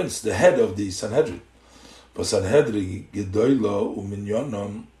 the prince, the head of the Sanhedrin. For Sanhedrin Gedoyla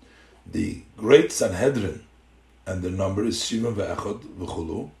Uminyonom, the great Sanhedrin, and the number is Shimon ve'echad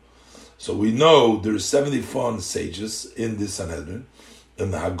v'chulu. So we know there are 74 sages in this Sanhedrin,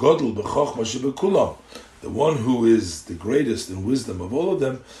 and the Hagodl b'chochma shebekulam, the one who is the greatest in wisdom of all of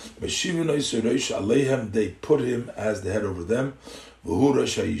them, they put him as the head over them. He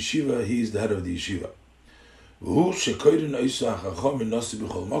is the head of the yeshiva.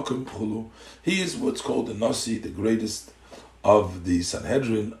 He is what's called the Nasi, the greatest of the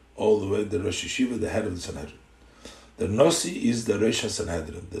Sanhedrin, all the way the Rosh Yeshiva, the head of the Sanhedrin. The Nasi is the Rosh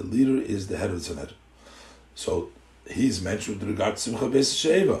Sanhedrin, the leader is the head of the Sanhedrin. So he's mentioned with regard to Simchas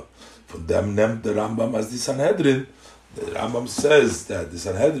B'Sheva. From them named the Rambam as the Sanhedrin. The Rambam says that the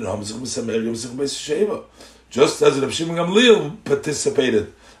Sanhedrin, just as Rav Shimon Gamliel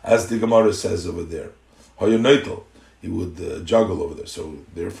participated, as the Gemara says over there. He would juggle over there. So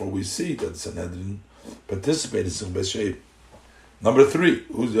therefore we see that the Sanhedrin participated in Simchas B'Sheva. Number 3,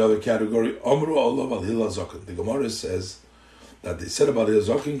 who's the other category? Omru Olav al Hillel Zokin. The Gemara says that they said about Hillel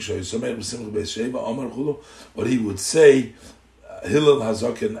Zokin, what he would say, Hillel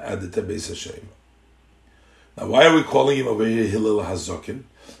Hazokin at the Beis Hashoeiva. Now, why are we calling him over here Hillel Hazokin?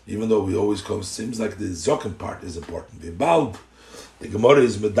 Even though we always call him, seems like the Zokin part is important. The Gemara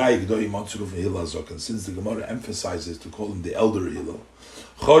is Medayik do Imansuru from Hillel Hazokin. Since the Gemara emphasizes to call him the elder Hillel,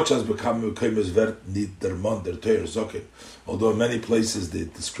 although in many places the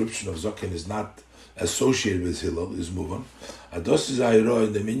description of Zokin is not associated with Hillel, is Muvan. Ados is Ayro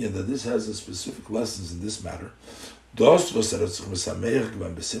in the Minyan that this has a specific lessons in this matter. The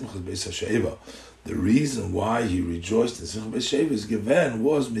reason why he rejoiced in Simchas B'Sheva is given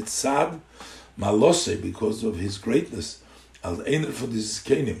was mitzad malose, because of his greatness. Al einer for this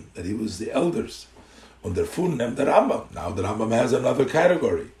kenim, that he was the elders. Und der Fun named the Rambam. Now the Rambam has another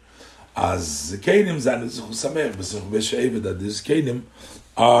category. As the kenim zan sameach b'Simchas B'Sheva, that these kenim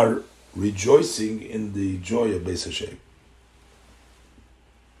are rejoicing in the joy of Beis Hashoeiva.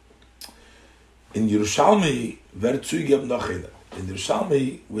 In Yerushalmi, in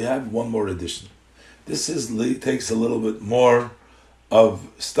Yerushalmi, we have one more addition. This takes a little bit more of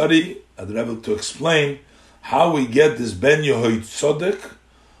study, and the Rebbe to explain how we get this Ben Yehoy Tzodek,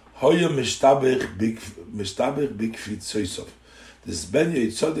 Hoya Mishtabech Bikfit Soisov. This Ben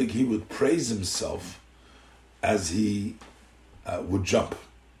Yitzchak, he would praise himself as he would jump.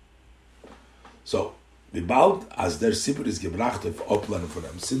 So, bald as der Sipur is gebracht auf Oplan for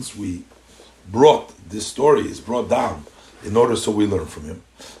them. Since we brought this story, is brought down in order so we learn from him.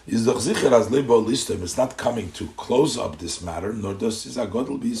 Is doch sicher as Lebo Listem is not coming to close up this matter, nor does this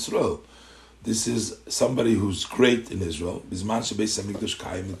Agodel be Israel. This is somebody who's great in Israel. Bisman Beis Hamikdash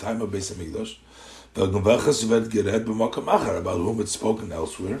Kayim, in the time of Beis Hamikdash. About whom it's spoken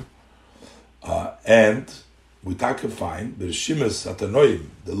elsewhere. And we can find the Shimas at the Noim,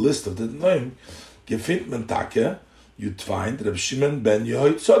 the list of the Noim, gefindt man Take, you'd find Reb Shimon ben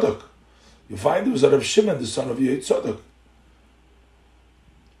Yehoitzadok. You find it was Reb Shimon, the son of Yehoitzadok.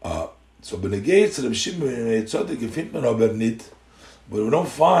 So Benegates Reb Shimon ben Yehoitzadok gefindt man aber nicht. But we don't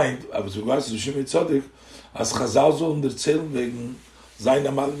find, as regards to Shimon Yehoitzadok, as Chazal sollen erzählen wegen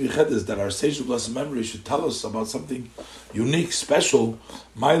seiner Mal Michedes, that our sage of blessed memory should tell us about something unique, special,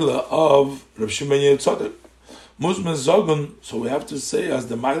 Meile of Reb Shimon ben Yehoitzadok. Muss man sagen, so we have to say, as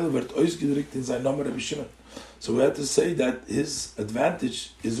the Meile wird ausgedrückt in sein Name Reb Shimon. So we have to say that his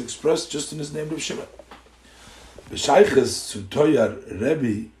advantage is expressed just in his name Reb Shimon. B'shayches zu Toyar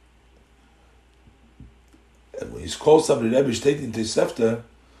Rebbe, and when he's called somebody Rebbe, steht in Tosefta,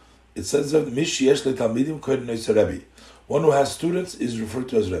 it says that Mish yesh le talmidim kohen nois Rebbe. One who has students is referred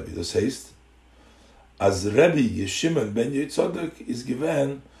to as Rebbe. Das heißt, as Rebbe Yeshimon ben Yitzchak is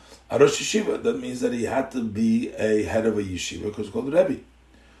given a Rosh Yeshiva. That means that he had to be a head of a yeshiva because it's called Rebbe.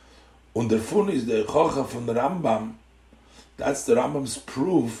 Und davon is the Chocha from the Rambam. That's the Rambam's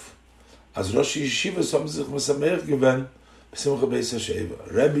proof. As Rosh Yeshiva haben sich Mesameach given Simchas Beis Hashoeiva.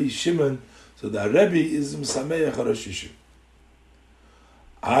 Rebbe Shimon, so the Rebbe is Mesameach a Rosh Yeshiva.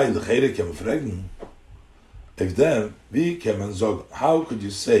 L'cheire kann man fragen, if then, wie kann man sagen, how could you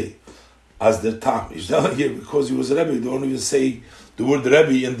say, as the Tam, he's telling here because he was a Rebbe, you don't even say the word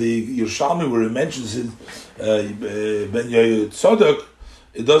Rebbe in the Yerushalmi where it mentions it, Ben Yitzchak,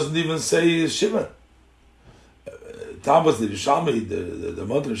 it doesn't even say Shimon. Tam was the Yerushalmi, the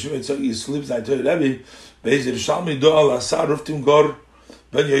mother of Shimon Yitzchak, he sleeps like Rebbe, Beis Yerushalmi, do al asar ruftim gor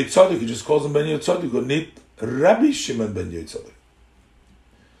Ben Yitzchak, he just calls him Ben Yitzchak, or not Rabbi Shimon Ben Yitzchak.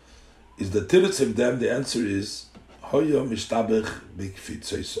 Is the tiritz of them? The answer is Hoyo Mishtabech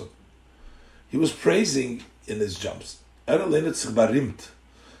Bikfitzoiso. He was praising in his jumps. He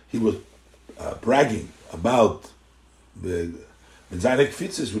was bragging about the seine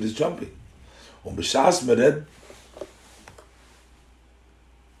Kfitzes with his jumping. Und b'shas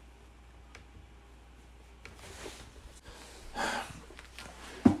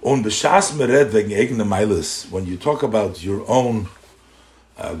mered wegen eigener Meiles, when you talk about your own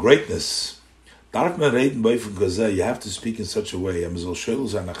greatness, darf man reden bei von Gazeh, you have to speak in such a way,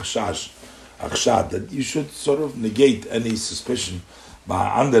 that you should sort of negate any suspicion by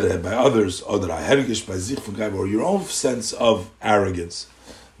others, or or your own sense of arrogance.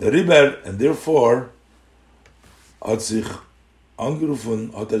 The Riber, and therefore, hat er sich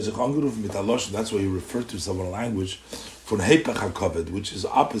angerufen mit Alosh, that's why he referred to some language, von Hepech HaKavod, which is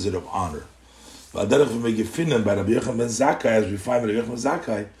opposite of honor. Weil dadurch, wenn wir gefunden bei Rabbi Yochanan ben Zakkai, as we find by Rabbi Yochanan ben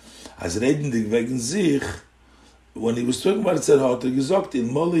Zakkai, as redendig wegen sich, when he was talking about it, said, hat gesagt, in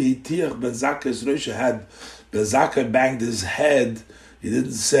Moli Hitiach ben Zakkai's Rosh had Ben Zakkai banged his head, he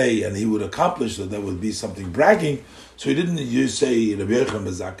didn't say, and he would accomplish that would be something bragging, so he didn't just say Rabbi Yochanan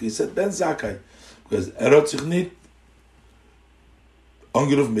ben Zakkai, he said Ben Zakkai, because hat sich nicht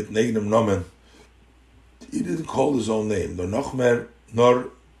angerufen mit eigenem Namen, he didn't call his own name, nor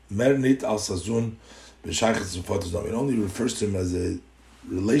mer nit als Azun bescheichert zum Vater's name. It only refers to him as a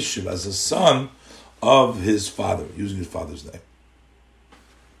relationship, as a son of his father, using his father's name.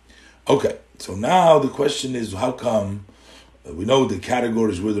 Okay, so now the question is, how come, we know the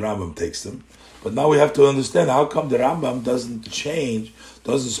categories where the Rambam takes them, but now we have to understand how come the Rambam doesn't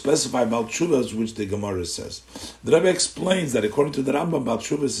specify about Shuvas, which the Gemara says. The Rebbe explains that according to the Rambam, Baal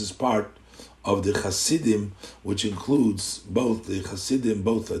Shuvas is part of the Hasidim, which includes both the Hasidim,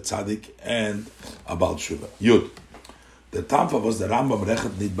 both a Tzaddik and a Baal Tshuva. Yud. The Tamfa was the Rambam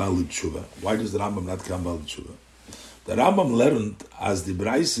rechet nit Baal Tshuva. Why does the Rambam not come Baal Tshuva? The Rambam learned as the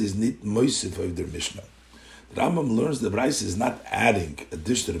Beis is nit moisif of the Mishnah. The Rambam learns the Beis is not adding a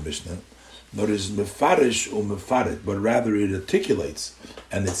dish to the Mishnah, nor is mefarish or mefaret, but rather it articulates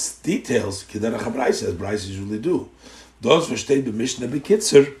and its details kederach Beis, as Beis usually do. Those versteht the Mishnah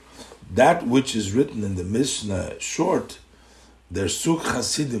bekitzer. That which is written in the Mishnah short, der Suk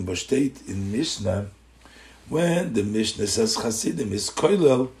Hasidim besteht in Mishnah, when the Mishnah says Hasidim is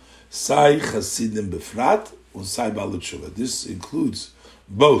koilel, sai Hasidim befrat, and sai Baal Tshuva. This includes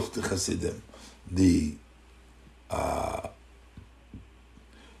both the Hasidim, the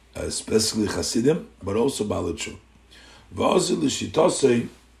especially Hasidim, but also Baalei Tshuva. V'ozil l'shitosei,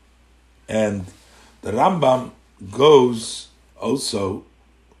 and the Rambam goes also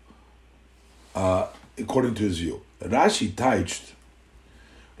according to his view. Rashi touched.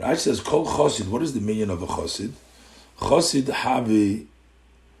 Rashi says, "Kol chosid." What is the meaning of a chosid? Chosid havi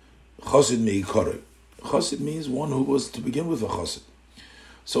chosid meikore. Chosid means one who was to begin with a chosid.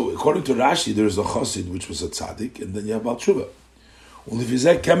 So according to Rashi, there is a chosid which was a tzaddik, and then you have Baal Tshuva. Well, if you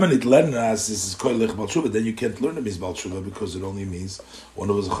say kemenit learn as this is koilech Baal Tshuva, then you can't learn it means Baal Tshuva because it only means one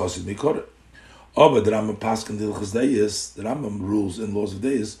who was a chosid meikore. Oh, but the Rambam paskin dilchas deis, the Rambam rules in laws of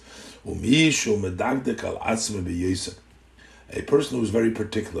deis, umishu medagdek al atzme b'yosef. A person who is very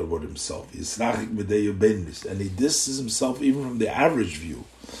particular about himself, and he disses himself even from the average view.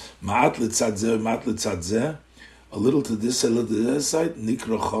 A little to this, a little to that side,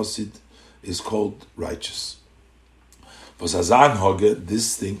 nikra chosid is called righteous.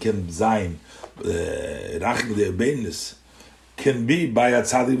 This thing can sein, can be by a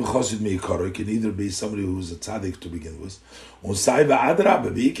tzaddik v'chosid meikara. It can either be somebody who is a tzaddik to begin with,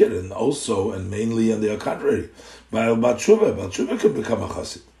 and also and mainly on the contrary, by Baal Tshuva can become a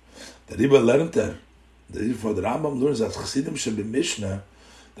chosid. The Rebbe learned there. Therefore, the Rambam learns that Chassidim should be Mishnah.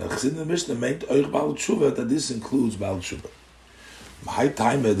 That Chassidim Mishnah meant Oich Baal Tshuva. That this includes Baal Tshuva. High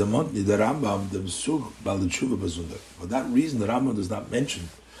time the Montni the Rambam the Besug Baal Tshuva Bazunder. For that reason, the Rambam does not mention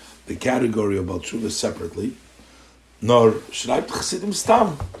the category of Baal Tshuva separately. Nor schreibt Chassidim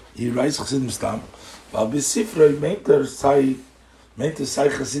Stam. He writes Chassidim Stam. Weil Besifrei meint sei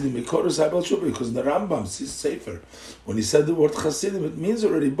Chassidim Mikor sei Baal Tshuva, because the Rambam sees Sefer. When he said the word Chassidim, it means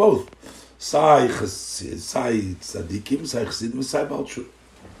already both. Sai Tzadikim, Sai Chassidim, Sai Baal Tshuva.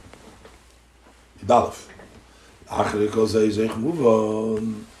 Yidalef. Move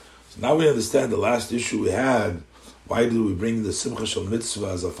on. So now we understand the last issue we had. Why do we bring the Simchas Shel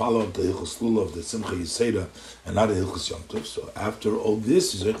Mitzvah as a follow-up to Hilchos Lulav of the Simcha Yiseda and not the Hilchos Yom Tov? So after all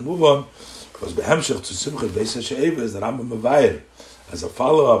this, move on. Because Behemshech to Simchas Beis Hashoeiva is the Rambam Mavayer. As a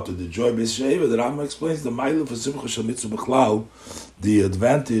follow-up to the joy Beis Hashoeiva, the Rambam explains the Ma'ila for Simchas Shel Mitzvah B'chlal, the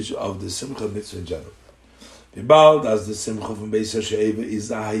advantage of the Simcha Mitzvah in general. Bibald, as the Simcha from Beis Hashoeiva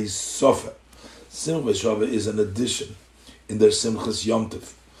is a Haisofa. Simchas Shava is an addition in the Simchas Yom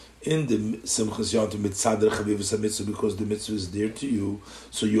Tov. In the Simchas Yom Tov, Mitzadar Chavivas HaMitzvah, because the mitzvah is dear to you,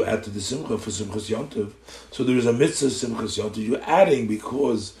 so you add to the Simcha for Simchas Yom Tov. So there is a mitzvah Simchas Yom Tov, you're adding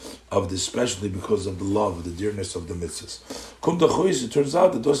because of the, especially because of the love, the dearness of the mitzvahs. Kum Dachois, it turns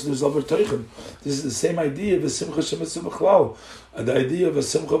out that this is the same idea of a Simchas Shel Mitzvah B'chlal, and the idea of a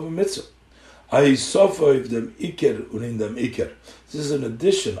Simcha of a mitzvah. Ahisofa dem Iker unin dem Iker. This is an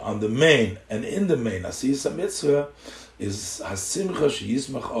addition on the main, and in the main, Asiyas HaMitzvah is Hasimcha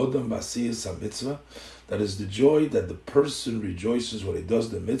Sheyismach Odom B'Asiyas HaMitzvah. That is the joy that the person rejoices when he does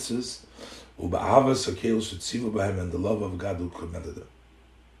the mitzvahs, Uba'avas HaKeil Shetzivu B'hem, and the love of God who commanded them.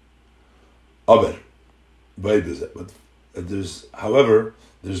 Aber, but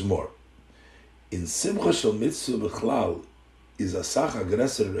there's more. In Simcha Shel Mitzvah B'chlal, is a sacha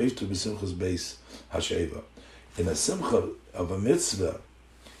aggressor reif to be Simchas Beis Hashoeiva. In a simcha of a mitzvah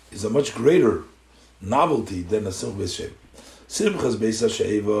is a much greater novelty than a simcha Beis Hashoeiva. Simchas Beis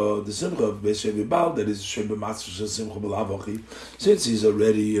Hashoeiva, the simcha of Beis Hashoeiva, that is Shem b'matzvah simcha b'lavochi, since he's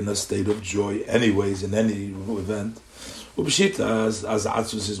already in a state of joy anyways in any event. Ub'shita as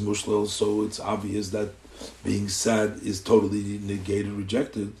atzvus is mushlel, so it's obvious that being sad is totally negated,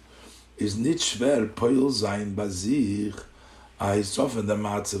 rejected. Is nit shver poil zayin bazich. I soften the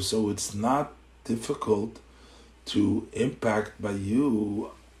matzav, so it's not difficult to impact by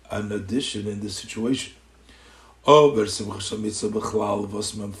you an addition in the situation. Over Simchas Shel Mitzvah B'chlal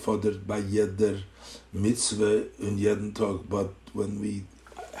was man fordert by jeder mitzvah in jeden Tag, but when we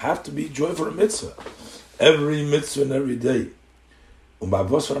have to be joy for a mitzvah, every mitzvah and every day, by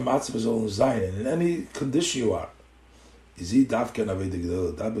was for a mitzvah soll sein, and in any condition you are,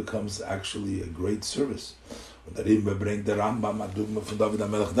 that becomes actually a great service. The Rebbe brings the Rambam from David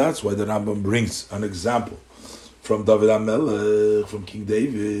HaMelech. That's why the Rambam brings an example from David HaMelech, from King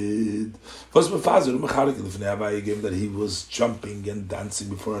David. That he was jumping and dancing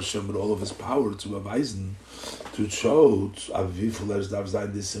before Hashem with all of his power to beweisen, to show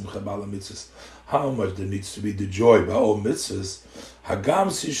how much there needs to be the joy by all mitzvahs.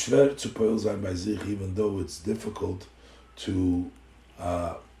 Even though it's difficult to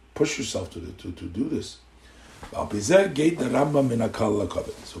push yourself to do this. So based on this,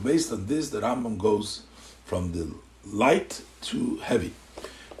 the Rambam goes from the light to heavy.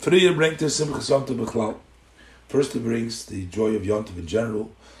 First, he brings the joy of Yom Tov in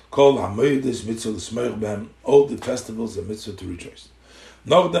general. All the festivals are mitzvah to rejoice.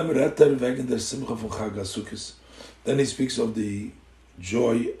 Noch dem Retter wegen der Simcha von Chag HaSukkos. Then he speaks of the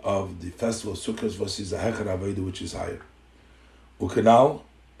joy of the festival of Sukkot, was is a Hecher Avodah, which is higher. Ukenal,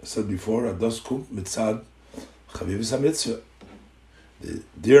 I said before, Ados Kum Mitzad Chavivus HaMitzvah, the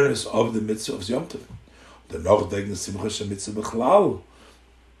dearness of the mitzvah of Yom Tov. The Noch wegen der Simcha Shel Mitzvah Bechlal.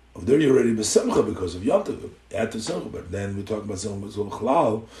 Of there you're already besimcha because of Yom Tov. Add to Simcha, but then we talk about Simcha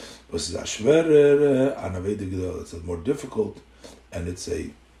Bechlal, was is a Shverer, an Avodah Gedol. It's more difficult, and it's a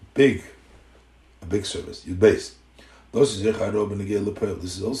big service. Beis. This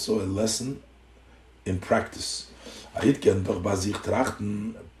is also a lesson in practice. A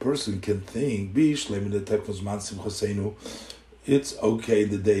person can think, it's okay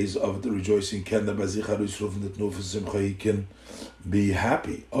the days of the rejoicing, he can be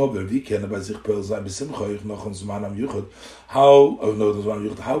happy. How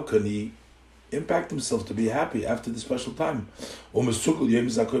can he impact himself to be happy after the special time? These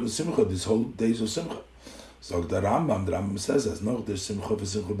whole days of Simcha. So the Rambam says as no, there's Simcha for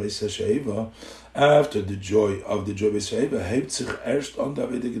Simcha Beis Hashoeiva. After the joy of the joy Beis Hashoeiva, hebt sich erst on the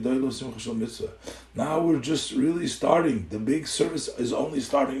Avodah Gedolah Simcha Shel Mitzvah. Now we're just really starting. The big service is only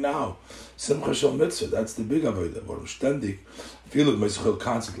starting now. Simcha Shel Mitzvah, that's the big Avodah. Warum ständig, feel it Meisachel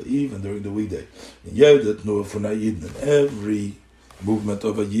constantly, even during the weekday. And Yedet nur von a Yid, and every movement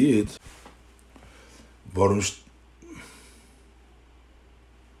of a Yid. Warum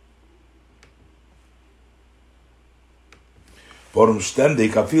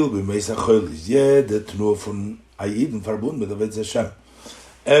ständig viel bei Meisachel ist jedet nur von a Yidin verbunden mit Avodas Hashem.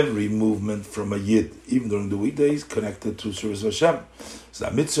 Every movement from a Yid, even during the weekdays, connected to service of Hashem. So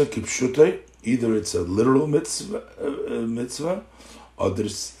a mitzvah kipshutei, either it's a literal mitzvah, or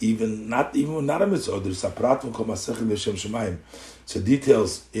there's not a mitzvah, or there's a prat von kol masechim l'shem shemayim. So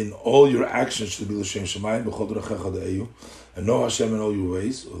details in all your actions should be l'shem shemayim, b'chol d'rachecha de'eyu, and know Hashem in all your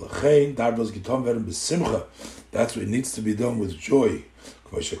ways. U'lachein, dardos gitom werden b'simcha. That's what needs to be done with joy.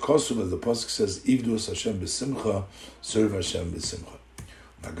 As the Pasuk says, Ivdus Hashem b'simcha, serve Hashem b'simcha.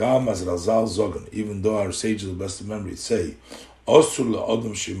 Nagam as Razal Zogan, even though our sages of the best of memory say, it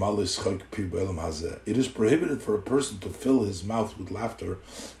is prohibited for a person to fill his mouth with laughter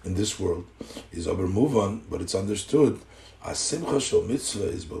in this world. Is aber move on, but it's understood. As simcha shel mitzvah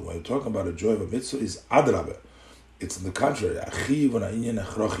is, but when we're talking about a joy of a mitzvah, is adrabe. It's in the contrary.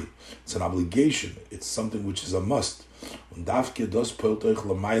 It's an obligation. It's something which is a must. And this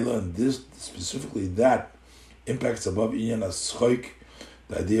specifically that impacts above inyan aschoik,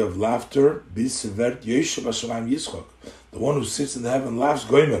 the idea of laughter. The one who sits in the heaven laughs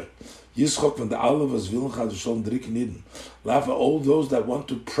goimer. Yischok when the olive was willen gaat shalom drikken eden. Laugh at all those that want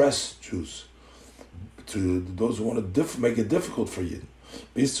to press Jews, to those who want to make it difficult for you.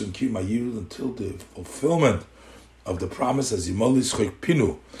 Until the fulfillment of the promise as Yimolis Choik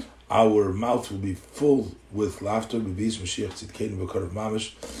Pinu, our mouth will be full with laughter. With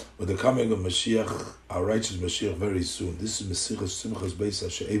the coming of Mashiach, our righteous Mashiach, very soon. This is Simchas Beis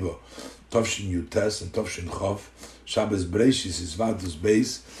Hashoeiva, Tovshin Yutes and Tovshin Chav. Shabbos Breishis is Vadus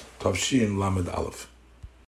Beis, Tovshin Lamed Aleph.